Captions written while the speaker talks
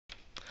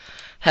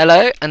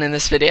Hello, and in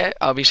this video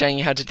I'll be showing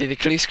you how to do the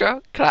clue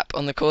scroll. Clap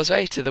on the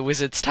causeway to the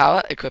wizard's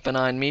tower, equip an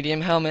iron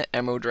medium helmet,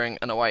 emerald ring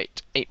and a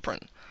white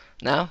apron.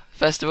 Now,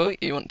 first of all,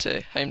 you want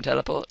to home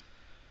teleport.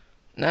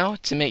 Now,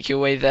 to make your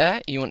way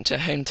there, you want to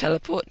home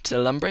teleport to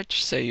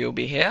Lumbridge, so you'll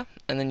be here,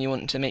 and then you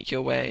want to make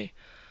your way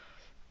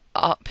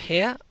up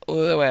here,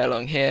 all the way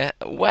along here,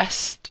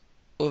 west,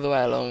 all the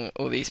way along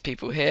all these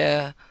people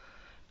here,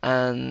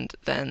 and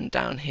then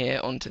down here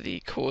onto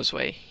the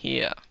causeway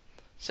here.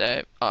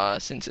 So,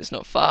 since it's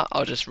not far,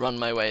 I'll just run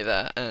my way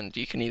there, and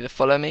you can either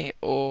follow me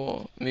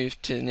or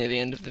move to near the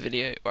end of the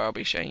video where I'll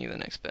be showing you the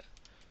next bit.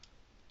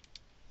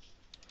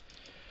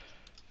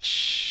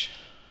 Shh.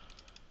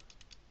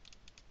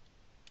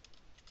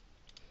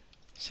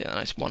 See that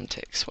nice one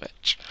tick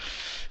switch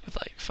with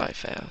like 5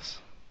 fails.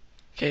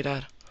 Okay,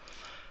 Dad.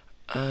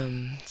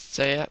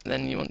 So yeah,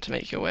 then you want to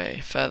make your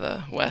way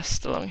further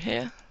west along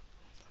here.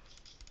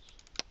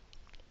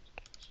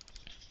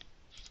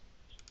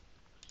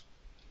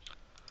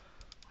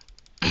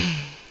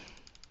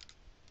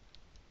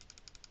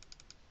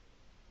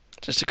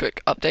 Just a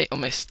quick update on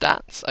my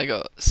stats. I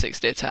got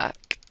 60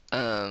 attack,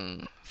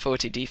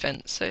 40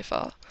 defense so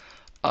far.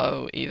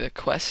 I'll either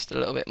quest a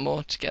little bit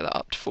more to get that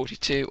up to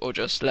 42 or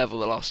just level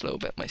the last little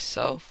bit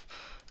myself,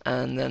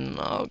 and then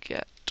I'll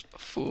get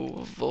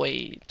full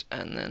void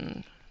and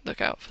then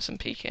look out for some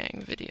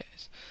PKing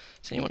videos.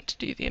 So you want to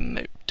do the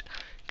emote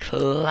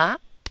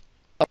clap,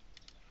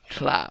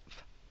 clap,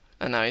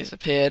 and now he's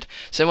appeared.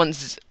 So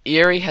once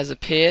Yuri has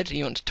appeared,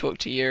 you want to talk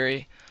to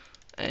Yuri,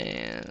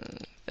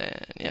 and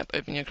then yep,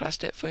 open your class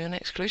tip for your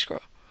next clue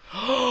scroll.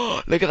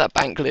 Look at that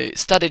bank loot: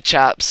 studded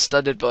chaps,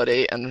 studded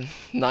body, and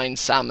 9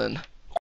 salmon.